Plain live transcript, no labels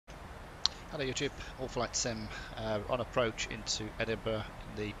Hello YouTube, all flight sim on approach into Edinburgh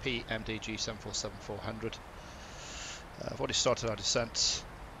in the PMDG 747-400. I've already started our descent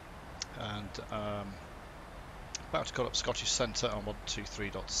and about to call up Scottish Centre on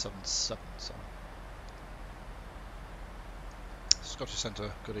 123.77. So, Scottish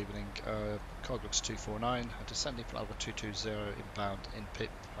Centre, good evening. Cargo looks 249, descending from Alpha 220 inbound in PIP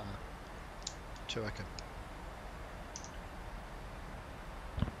 2 Echo.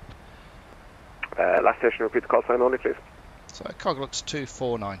 Last station, repeat the call sign only, please. So cargo looks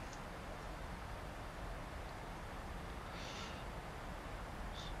 249.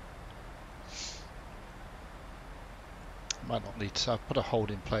 Might not need to. I've put a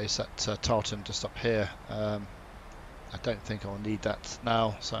hold in place at Tartan just up here. I don't think I'll need that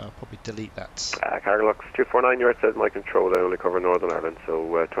now, so I'll probably delete that. Cargo looks 249, you're outside my control. I only cover Northern Ireland,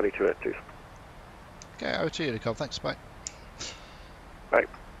 so 22 please. Okay, over to you, Nicole. Thanks, bye. Bye.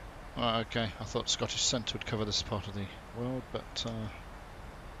 Okay, I thought Scottish Centre would cover this part of the world, but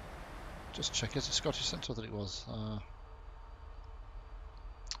just check. Is it Scottish Centre that it was?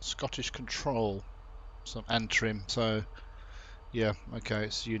 Scottish Control, some Antrim. So yeah, okay,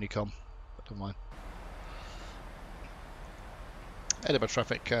 it's Unicom. But never mind. Edinburgh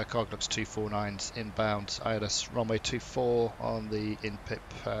traffic, cargo looks 249s inbound, ILS runway 24 on the in-PIP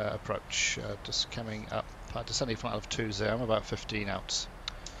approach, just coming up, descending from out of 20, I'm about 15 out.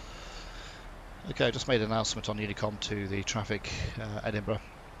 Okay, I just made an announcement on Unicom to the traffic, Edinburgh,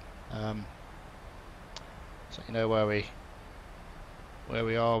 so you know where we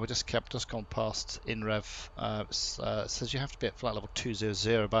are. We just gone past InRev. It says you have to be at flight level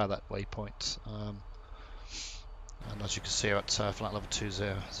 200 by that waypoint. And as you can see, at flight level 20,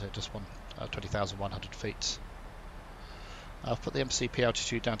 so just 20,100 feet. I've put the MCP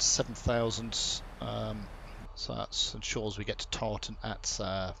altitude down to 7,000, so that ensures we get to Tartan at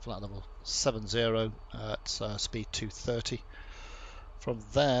flight level 70 at speed 230. From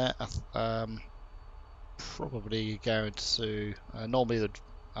there, probably going to normally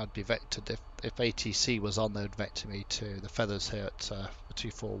I'd be vectored if ATC was on, they would vector me to the feathers here at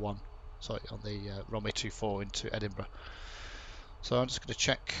 241. Sorry, on the runway 24 into Edinburgh. So I'm just going to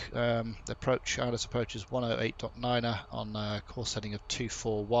check the approach. ILS approach is 108.9 on course heading of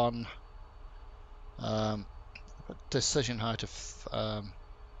 241. Decision height of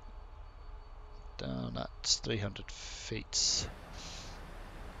down at 300 feet.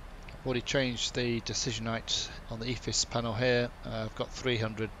 I've already changed the decision height on the EFIS panel here. I've got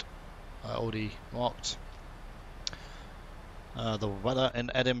 300 already marked. The weather in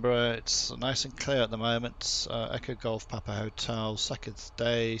Edinburgh, it's nice and clear at the moment. Echo Golf Papa Hotel, second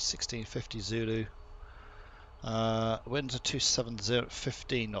day, 1650 Zulu. Winds are 270,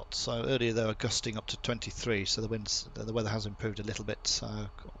 15 knots. So earlier they were gusting up to 23. So the weather has improved a little bit.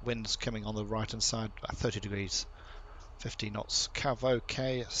 Winds coming on the right hand side at 30 degrees, 15 knots. Cav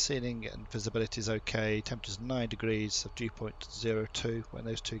okay, ceiling and visibility is okay. Temperatures 9 degrees, dew point 02. When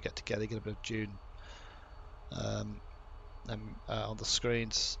those two get together, you get a bit of June. On the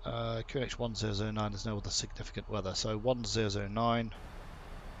screens, QNH 1009, there's no other significant weather. So 1009, I'm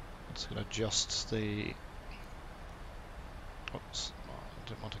just going to adjust the, oops, I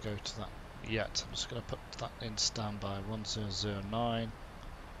didn't want to go to that yet. I'm just going to put that in standby, 1009,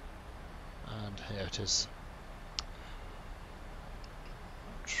 and here it is.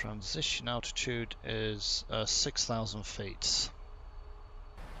 Transition altitude is 6,000 feet.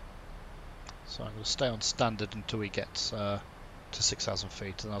 So I'm going to stay on standard until we get to 6,000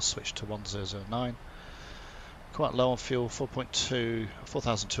 feet, and I'll switch to 1009. Quite low on fuel,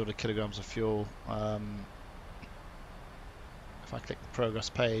 4,200 kilograms of fuel. If I click the progress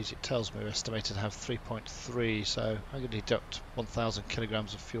page, it tells me we're estimated to have 3.3, so I'm going to deduct 1,000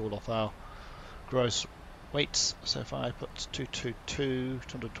 kilograms of fuel off our gross weights. So if I put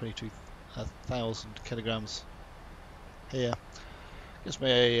 222,000 kilograms here, gives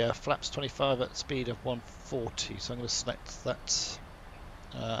me a flaps 25 at speed of 140, so I'm going to select that,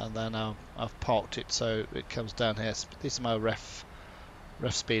 and then I've parked it so it comes down here. This is my ref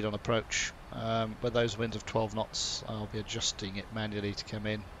speed on approach. With those winds of 12 knots, I'll be adjusting it manually to come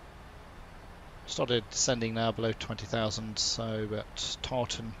in. Started descending now below 20,000, so at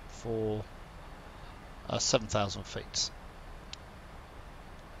Tartan for 7,000 feet.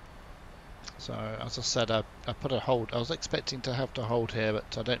 So as I said, I put a hold. I was expecting to have to hold here,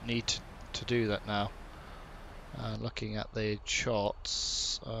 but I don't need to do that now. Looking at the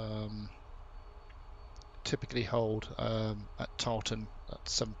charts, typically hold at Tartan at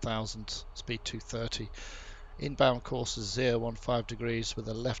 7,000, speed 230. Inbound course is 015 degrees with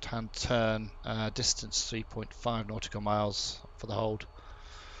a left-hand turn, distance 3.5 nautical miles for the hold.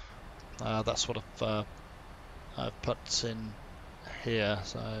 That's what I've put in here,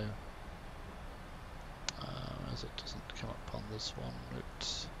 so as it doesn't come up on this one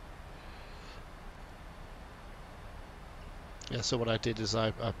route. Yeah, so what I did is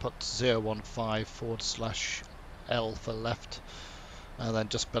I put 015/L for left, and then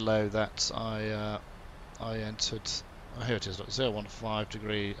just below that I entered, oh, here it is, look, 015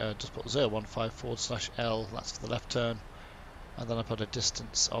 degree, just put 015/L, that's for the left turn, and then I put a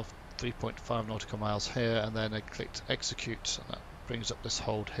distance of 3.5 nautical miles here, and then I clicked execute, and that brings up this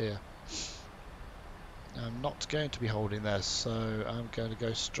hold here. I'm not going to be holding there, so I'm going to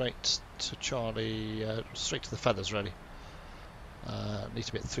go straight to Charlie, straight to the feathers really. Need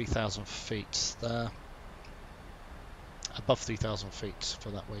to be at 3,000 feet there, above 3,000 feet for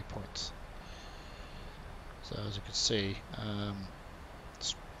that waypoint. So as you can see,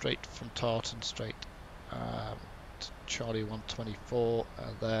 straight from Tartan, straight to Charlie 124,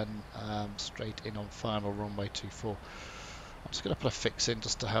 and then straight in on final runway 24. I'm just going to put a fix in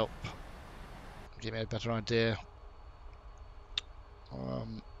just to help give me a better idea.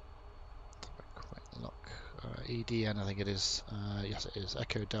 Quick look, EDN I think it is, yes it is,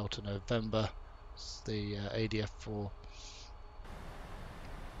 Echo Delta November, it's the ADF for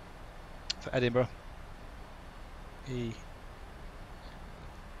Edinburgh, EDN,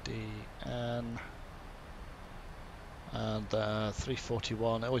 and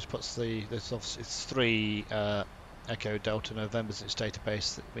 341, it always puts it's 3 Echo Delta Novembers in its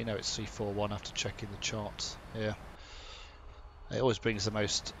database. We know it's 341 after checking the chart here. It always brings the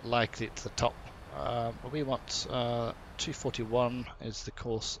most likely to the top. We want 241 is the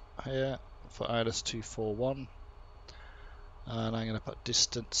course here for ILS 241, and I'm going to put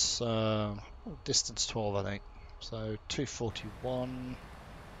distance 12 I think. So 241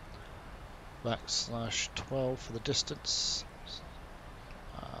 /12 for the distance.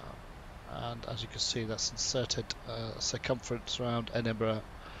 And as you can see, that's inserted circumference around Edinburgh,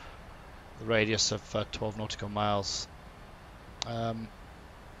 the radius of 12 nautical miles.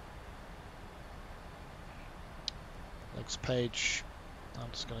 Next page,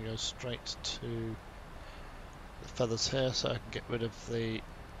 I'm just going to go straight to the feathers here so I can get rid of the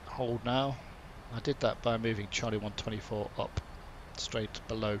hold now. I did that by moving Charlie 124 up straight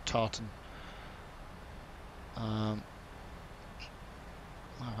below Tartan.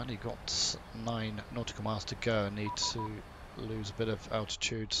 I've only got 9 nautical miles to go. I need to lose a bit of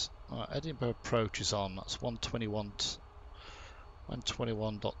altitude. Edinburgh approach is on. That's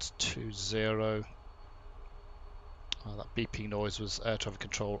 121.20. That beeping noise was air traffic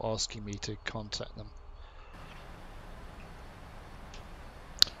control asking me to contact them.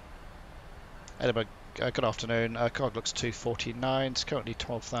 Edinburgh, good afternoon. Cargo looks 249. It's currently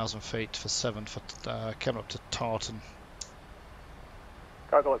 12,000 feet for 7 for coming up to Tartan.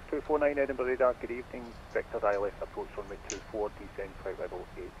 Cargo looks 249, Edinburgh radar, good evening. Vector ILS approach runway 24, descend flight level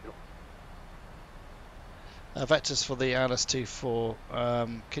 80. Vectors for the ILS 24.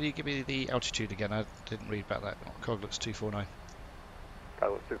 Can you give me the altitude again? I didn't read about that. Cargo looks 249.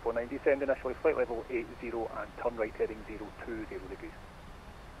 Cargo looks 249, descend initially flight level 80 and turn right heading 020 degrees.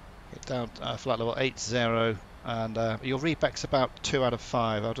 Get down flight level 80, and your readback's about 2 out of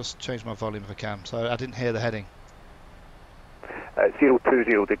 5. I'll just change my volume if I can. So I didn't hear the heading.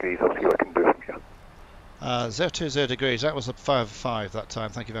 020 degrees, I'll see what I can do from here. 020 degrees, that was a 5 of 5 that time.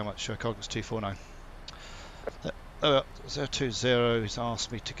 Thank you very much. Cargo looks 249. 020 has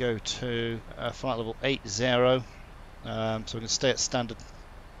asked me to go to flight level 80, so we can stay at standard.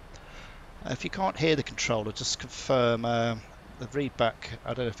 If you can't hear the controller, just confirm the readback.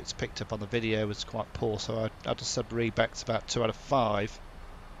 I don't know if it's picked up on the video, it's quite poor, so I just said readback's about 2 out of 5.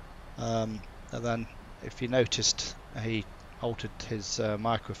 And then if you noticed, he altered his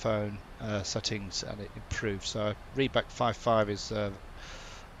microphone settings and it improved, so readback 5.5 is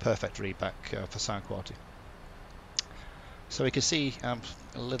perfect readback for sound quality. So we can see a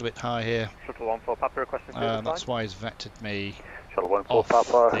little bit high here. Shuttle 14 Papa requesting that's why he's vectored me Shuttle 14 off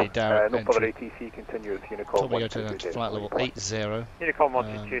Papa, the direct no entry. further ATC, continue with Unicom Told me to go to flight level 80. Unicom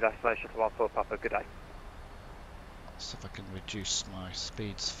 122, that's Shuttle 14 Papa, good day. See if I can reduce my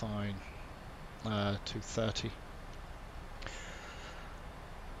speeds fine. 230.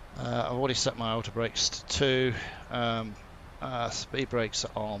 I've already set my auto brakes to 2. Speed brakes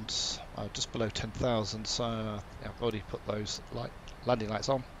are on just below 10,000, so yeah, I've already put those landing lights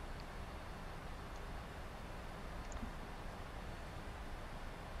on.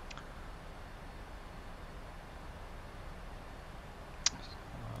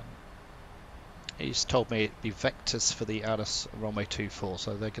 He's told me it'd be vectors for the Alice runway 24,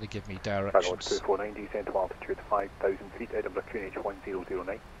 so they're going to give me directions. 249, descend to altitude 5,000 feet, Edinburgh QNH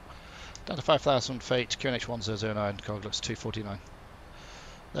 1009. Down to 5,000 feet, QNH 1009, cargo looks 249.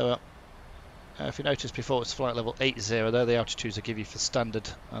 There we are. If you noticed before, it's flight level 80, they're the altitudes they give you for standard,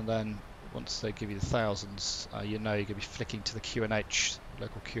 and then once they give you the thousands, you know you're going to be flicking to the QNH,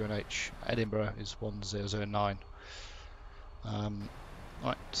 local QNH. Edinburgh is 1009.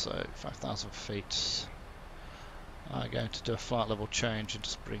 Right, so 5,000 feet. I'm going to do a flight level change and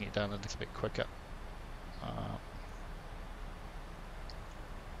just bring it down a little bit quicker.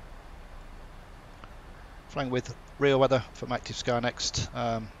 Flying with real weather from Active Sky next.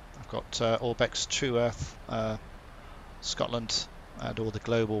 I've got Orbex, True Earth, Scotland, and all the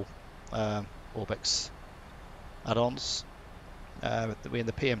global Orbex add-ons. We're in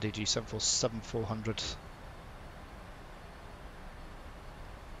the PMDG 747-400.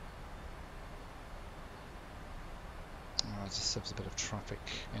 There's a bit of traffic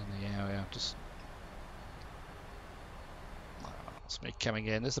in the area. Just that's me coming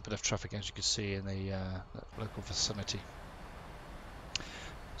in. There's a bit of traffic, as you can see, in the local vicinity.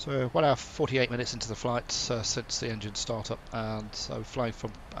 So 1 hour 48 minutes into the flight since the engine startup, and so we're flying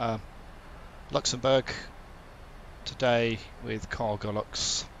from Luxembourg today with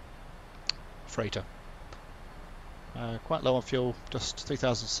Cargolux freighter. Quite low on fuel, just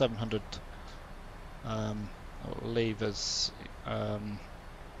 3,700. That will leave us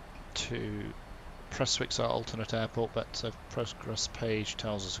to Prestwick's our alternate airport, but progress page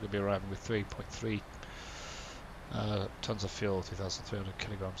tells us we're going to be arriving with 3.3 tons of fuel, 2,300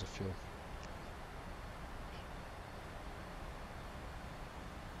 kilograms of fuel.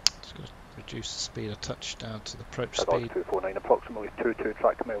 Just going to reduce the speed a touch down to the approach speed. 249, approximately 22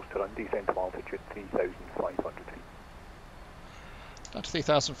 track miles to run, descend to altitude 3,500 feet. Down to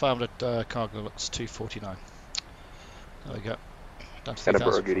 3,500, cargo looks 249. There we go. Down to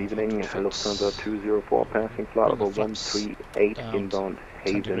Edinburgh, good evening. Lufthansa 204 passing flight level 138 inbound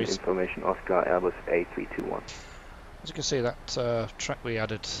Hayden, information Oscar Airbus A321. As you can see, that track we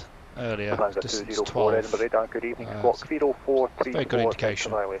added earlier, distance 204 12, Edinburgh, good evening, squawk 0434, very good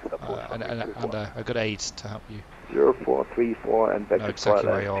indication and a good aid to help you 0434 and back know to exactly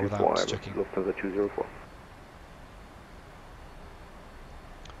flight where you are without 24 checking. Lufthansa 204.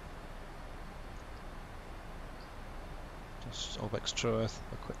 Just Orbex True Earth,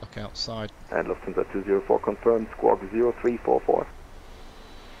 a quick look outside. And Lufthansa 204 confirmed, squawk 0344.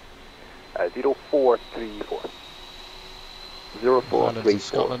 0434. 0434. Islands of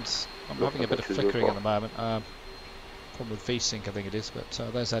Scotland. I'm having a bit of flickering at the moment. Problem with VSync, I think it is,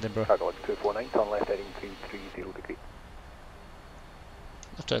 but there's Edinburgh. Cargo 249, turn left heading 330 degrees.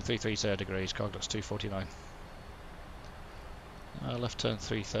 Left turn 330 degrees, cargo looks 249. Left turn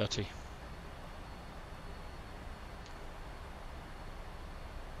 330.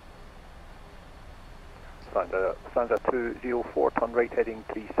 Lufthansa 204, turn right heading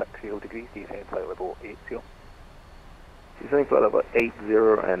 360 degrees, descend flight level 80. Descending flight level 80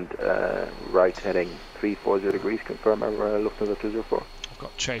 and right heading 340 degrees, confirm Lufthansa 204. I've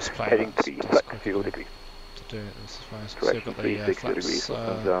got chase plane. Heading 360 degrees. To do it this is fast. Correction, So I've got 360 the degrees,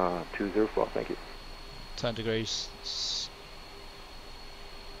 flaps, Lufthansa 204, thank you. 10 degrees.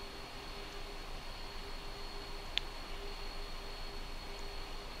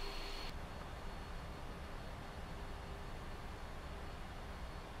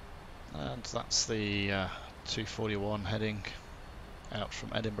 And that's the 241 heading out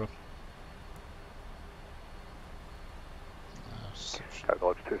from Edinburgh.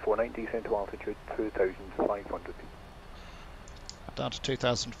 Cargo 249, descend to altitude 2,500 feet. Down to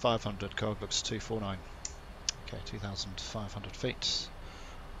 2,500, cargo looks 249. Okay, 2,500 feet.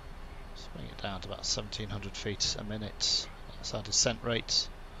 Let's bring it down to about 1,700 feet a minute. That's our descent rate.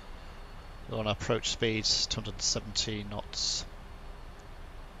 We're on our approach speeds, 217 knots.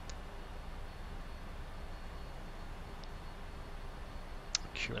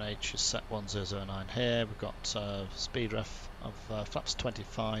 QNH is set 1009 here. We've got speed ref of flaps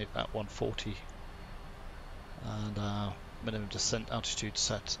 25 at 140, and minimum descent altitude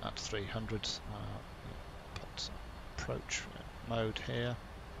set at 300. Put approach mode here.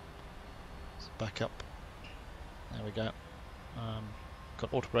 Back up. There we go.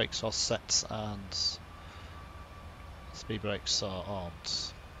 Got auto brakes are set and speed brakes are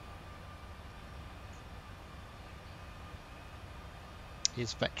armed.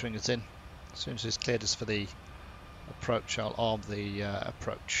 He's vectoring us in. As soon as he's cleared us for the approach, I'll arm the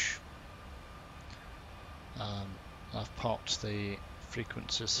approach. I've parked the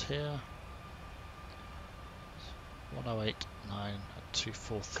frequencies here. 108.9 at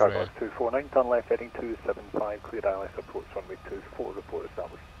 243. Cargo 249, turn left heading 275, clear ILS approach runway 24, report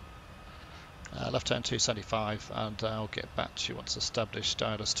established. Left turn 275, and I'll get back to you once established.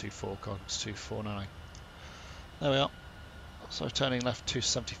 ILS 24, Cognix 249. There we are. So turning left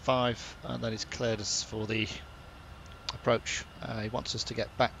 275, and then he's cleared us for the approach. He wants us to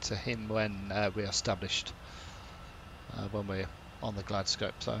get back to him when we're established, when we're on the glide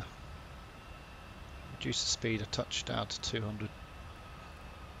scope. So reduce the speed a touch down to 200.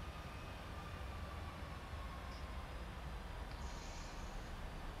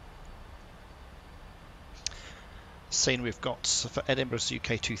 Scene we've got for Edinburgh's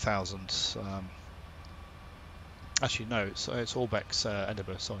UK 2000. Actually, no, it's Orbeck's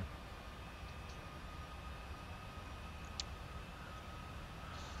Edinburgh. Sorry.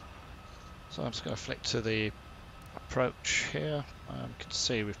 So I'm just going to flick to the approach here. You can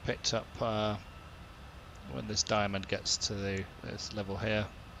see we've picked up when this diamond gets to this level here,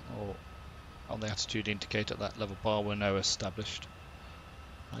 or on the attitude indicator, that level bar, we're now established.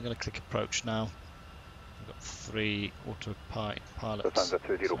 I'm going to click approach now. We've got 3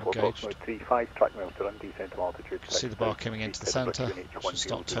 autopilots engaged. 35, track miles to run, descent to altitude. See the bar coming into the centre. Should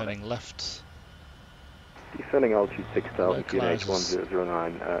start turning left. Descending altitude 6000, QNH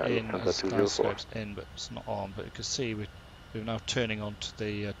 1009, Lufthansa in, but it's not on. But you can see we're now turning on to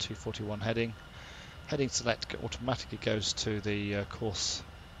the 241 heading. Heading select automatically goes to the course.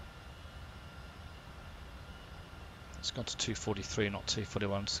 It's gone to 243, not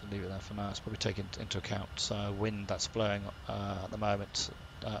 241. I'm just going to leave it there for now. It's probably taken into account wind that's blowing at the moment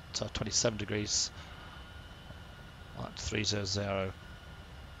at 27 degrees at 300.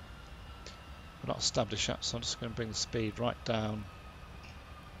 We're not established yet, so I'm just going to bring the speed right down.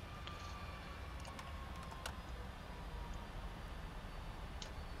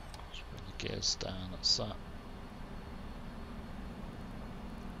 Just bring the gears down. That's that.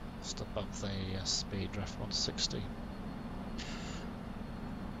 Just above the speed ref 160.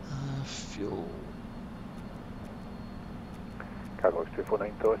 Fuel. Cargo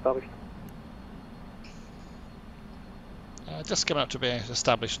 249 to established. Just coming up to be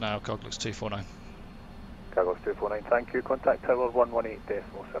established now, Coglux 249. Cargo 249, thank you. Contact tower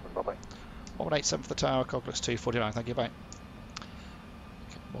 118.7, bye bye. 118.7 for the tower, Coglux 249, thank you, bye.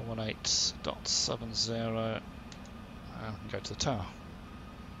 118.70, and go to the tower.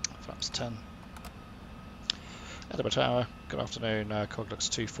 Flaps 10. Edinburgh Tower, good afternoon, Coglux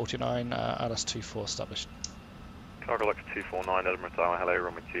 249, LS24 established. Coglux 249, Edinburgh Tower, hello,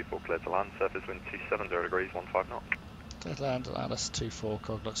 runway 24, cleared to land, surface wind 270 degrees, 15 knots. Cleared to land, LS24,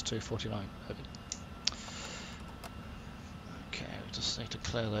 Coglux 249, over. Okay, we just need to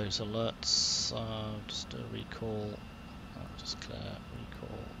clear those alerts, just do a recall, just clear,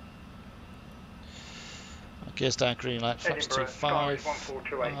 recall. Gears down, green light, flaps 25,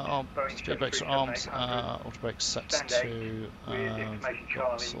 speed brakes are armed, auto brakes set to,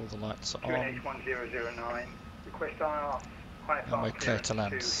 all the lights are on, and we're clear to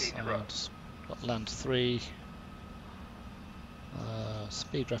land. Just got land 3,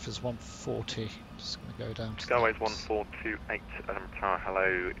 speed ref is 140, just going to go down to Skyways 1428, Edinburgh Tower,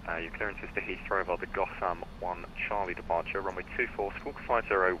 hello, your clearance is to Heathrow via the Gotham 1 Charlie departure, runway 24, squawk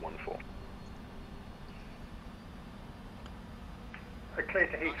 5014. Clear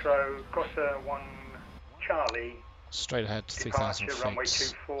to Heathrow, Gossa 1 Charlie. Straight ahead to 3,000 feet. Runway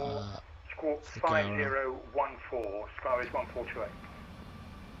 24, squawk 5014, Skyways 1428.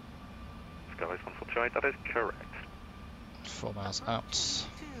 Skyways 1428, that is correct. 4 miles out.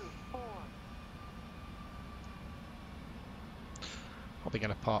 Probably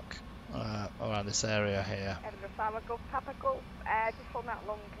going to park around this area here. Edinburgh Tower, Golf Papa Golf, just holding that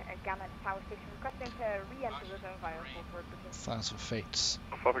long gamut power station, requesting to re-enter the zone via 1,000 feet.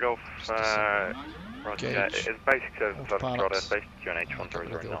 Papa Golf, Roger, yeah, it's basic service, Strada, space QNH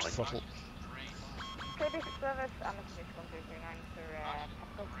 1009. Throttle. Clear basic service, and the position 1009 for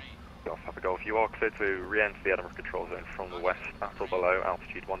Papa Golf. Papa Golf, you are clear to re-enter the Edinburgh control zone from the west, at or below,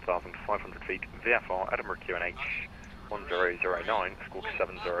 altitude 1,500 feet, VFR, Edinburgh QNH 1009, squawk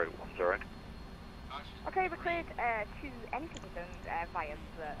 7010. Okay, we're cleared to enter the zone via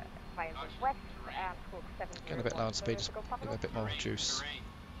the west, squawk 7010. Getting a bit low on speed, just give it a bit more juice.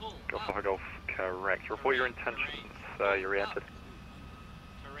 Golf Papa Golf, correct. Report your intentions, you're re-entered.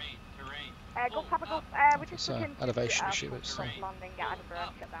 Golf Papa Golf, we're just looking to elevation issue, it's landing at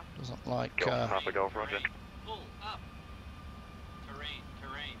Edinburgh, shutdown. Doesn't like Golf Papa Golf, Roger. Pull up. Terrain.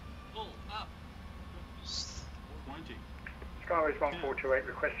 Pull up. 420. Skyways 1428,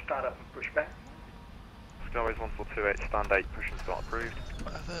 request start up and push back. Skyways 1428, stand 8, push and start approved.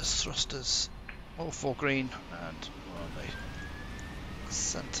 Reverse thrusters, all 4 green, and on the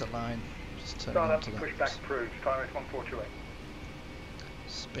centre line, just turning Start up onto and that. push back approved, Skyways 1428.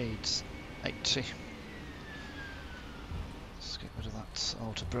 Speeds 80. Let's get rid of that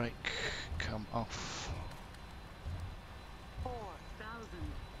auto brake. Come off. 4,000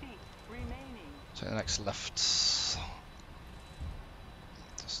 feet remaining. Take the next left.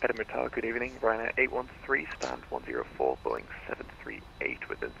 Edinburgh Tower, good evening. Ryanair 813, stand 104, Boeing 738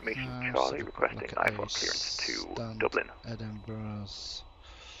 with information Charlie requesting IFR clearance to Dublin. Edinburgh's.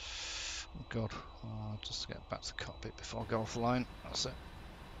 Oh God, I'll just get back to the cockpit before I go offline. That's it.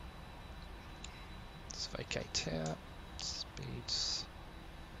 Let's vacate here. Speeds.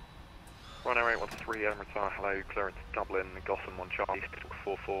 Ryanair 813, Edinburgh Tower, hello, clearance Dublin, Gotham 1 Charlie,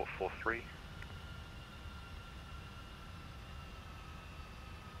 4443.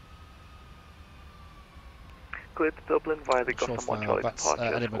 Cleared to Dublin via the Gotham 1 Charlie That's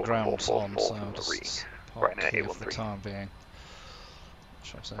departure. Edinburgh grounds on, so I'll just park here for the time being.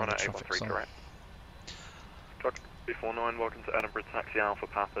 Ryanair 813, correct. Clock 249, welcome to Edinburgh Taxi Alpha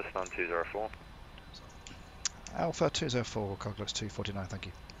Papa, stand 204. Alpha 204, Coglex 249, thank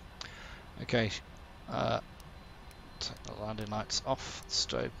you. Okay, take the landing lights off, the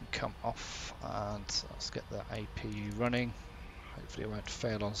strobe can come off, and let's get the APU running. Hopefully it won't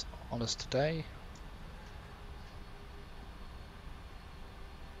fail on us today.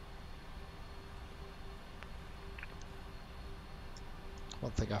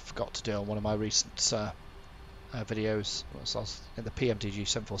 One thing I forgot to do on one of my recent videos was I was in the PMDG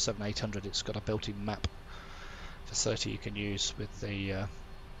 747-800. It's got a built-in map facility you can use with the,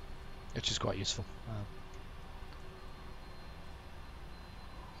 which is quite useful.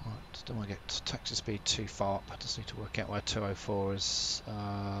 Right, don't want to get taxi speed too far up. I just need to work out where 204 is.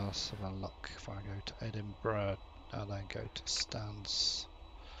 Let's have a look. If I go to Edinburgh, I'll then go to stands.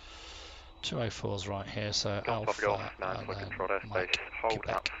 204 is right here, so Alpha, Golf, and then control airspace, hold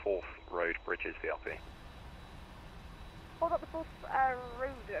at 4th Road Bridges, VRP. Hold up the 4th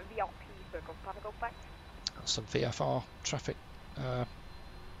Road VRP, circle, Papa Golf back. Some VFR traffic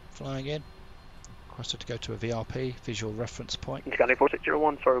flying in. Requested to go to a VRP, visual reference point. Scanning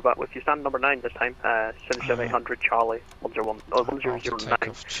 4601, sorry about with you. Stand number 9 this time, 77800 Charlie, 101, 1009.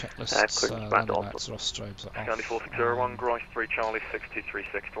 Takeoff checklists, landing lights, ROS strobes are off. Scanning 4601, Grice 3 Charlie,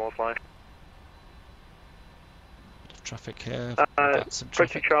 6236 to Oslo. Traffic here, VATSIM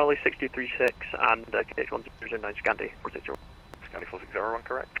traffic. Charlie 6236 and KH1009 Scandi 461. Scandi 4601,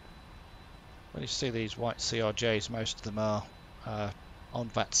 correct. When you see these white CRJs, most of them are on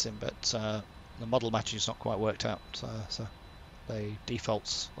VATSIM, but the model matching is not quite worked out. So the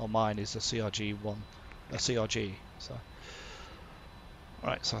defaults on mine is a CRG1, a CRG. So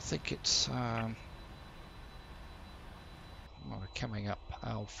right, so I think it's well, we're coming up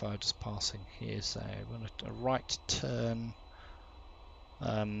Alpha, just passing here, so we're going to a right turn.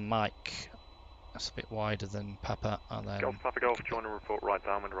 Mike, that's a bit wider than Papa, and then Golf Papa Golf, join and report right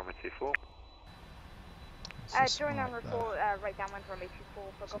downwind runway 24. Join and report right downwind runway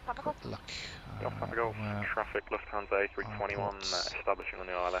 24 for Golf Papa Golf. Look, Golf Papa Golf, traffic Lufthansa A321 establishing on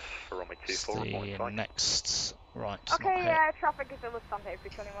the ILS for runway 24. The next right. Okay, traffic is the Lufthansa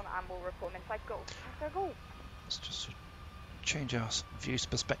A321 and we'll report inside Golf Papa Golf. Let's just change our views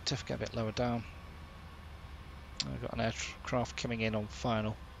perspective, get a bit lower down. We've got an aircraft coming in on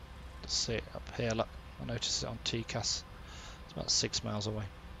final. Let's see it up here. Look, I noticed it on TCAS. It's about 6 miles away.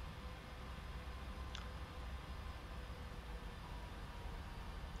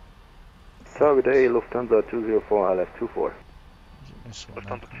 Sorry day, Lufthansa 204 LS24.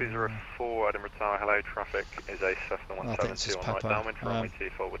 Lufthansa 204, Edinburgh Tower, hello, traffic is a Cessna 172 on right downwind, runway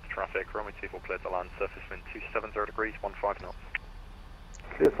 24 with traffic, runway 24 cleared to land, surface wind 270 degrees, 15 knots.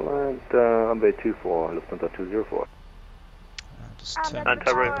 Clear to land, runway 24, Lufthansa 204. And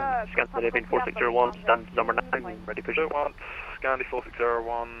Tower, Scandinavian 4601, stand number 9, ready pushing. Scandi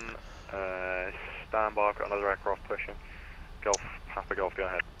 4601, stand by, I've got another aircraft pushing. Golf, Papa Golf, go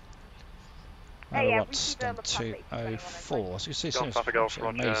ahead. What's done 204? As you see, Golf Papa Golf,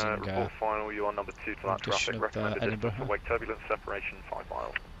 Roger, report final, you are number 2 to that traffic, recommended distance for wake turbulence, separation 5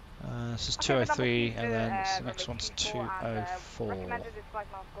 miles. This is 203 and then the next one's 204.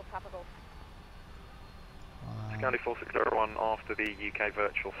 Scandi 4601 after the UK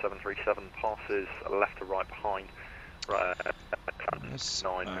Virtual 737 passes left to right behind. Right,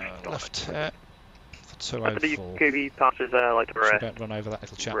 9 left here for 204. After the UKV passes like to so don't run over that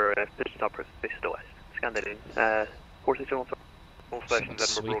little chap. Position up, face to west. Scandinavian 4601. All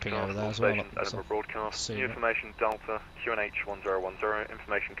stations Edinburgh Broadcast, all stations Edinburgh Broadcast. New information Delta, QNH 1010,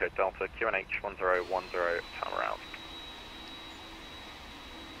 information code Delta, QNH 1010, tower out.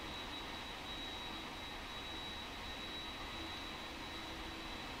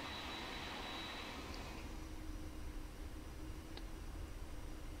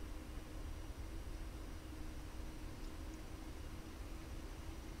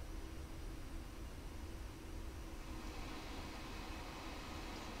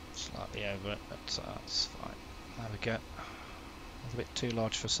 slightly over it, but that's fine. There we go. That's a bit too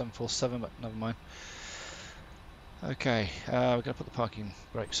large for 747, but never mind. Okay, we're going to put the parking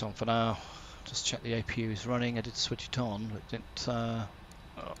brakes on for now. Just check the APU is running. I did switch it on, but it didn't.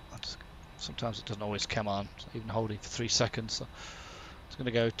 Sometimes it doesn't always come on, even holding for 3 seconds. So it's going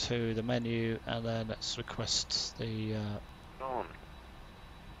to go to the menu, and then let's request the.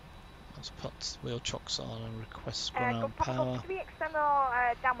 Let's put wheel chocks on and request ground power. Could we extend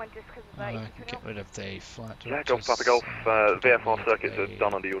our downwind just because of I can get rid of the flight Yeah, directors. Golf Papa Golf, VFR circuits are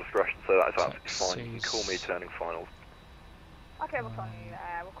done under your discretion, so that's absolutely fine. You can call me turning finals. Okay, we'll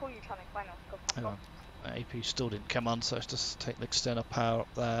call you turning finals. Hang on. AP still didn't come on, so let's just take the external power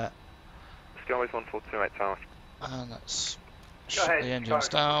up there. Skyways 1428 tower. And let's shut the engines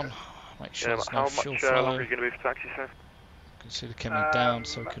down. Make sure there's no fuel flow. How much longer are you going to be for taxi, sir? You can see the coming down,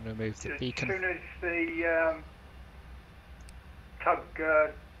 so we can remove the beacon. As soon as the tug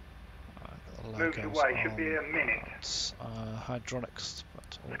moved away, should be a minute. It's hydraulics.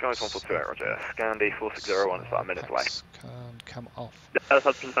 Skies 1428, roger. Scandi 4601, it's about a minute away. Can come off. Yeah,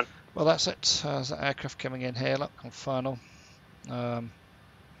 that's fine. Well, that's it. There's the aircraft coming in here. Look, on final.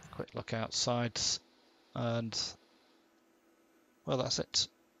 Quick look outside, and well, that's it.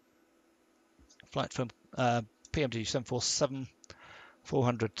 Flight from PMDG 747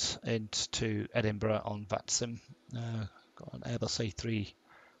 400 into Edinburgh on VATSIM. Got an Airbus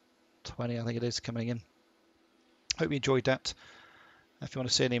A320, I think it is, coming in. Hope you enjoyed that. If you want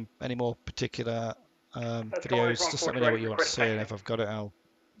to see any more particular videos, just let me know what you want to see, and if I've got it, I'll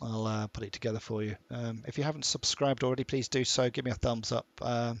put it together for you. If you haven't subscribed already, please do so. Give me a thumbs up.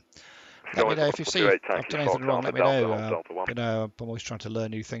 Let me know if you see I've done anything wrong. Let me know. You know, I'm always trying to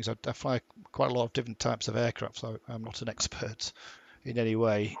learn new things. I fly quite a lot of different types of aircraft, so I'm not an expert in any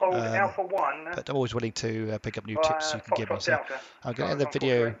way. But I'm always willing to pick up new tips you can give me. So I'm going to end the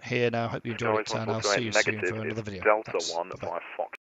video here now. Hope you enjoyed it, and I'll see you soon for another video. Thanks. Bye-bye.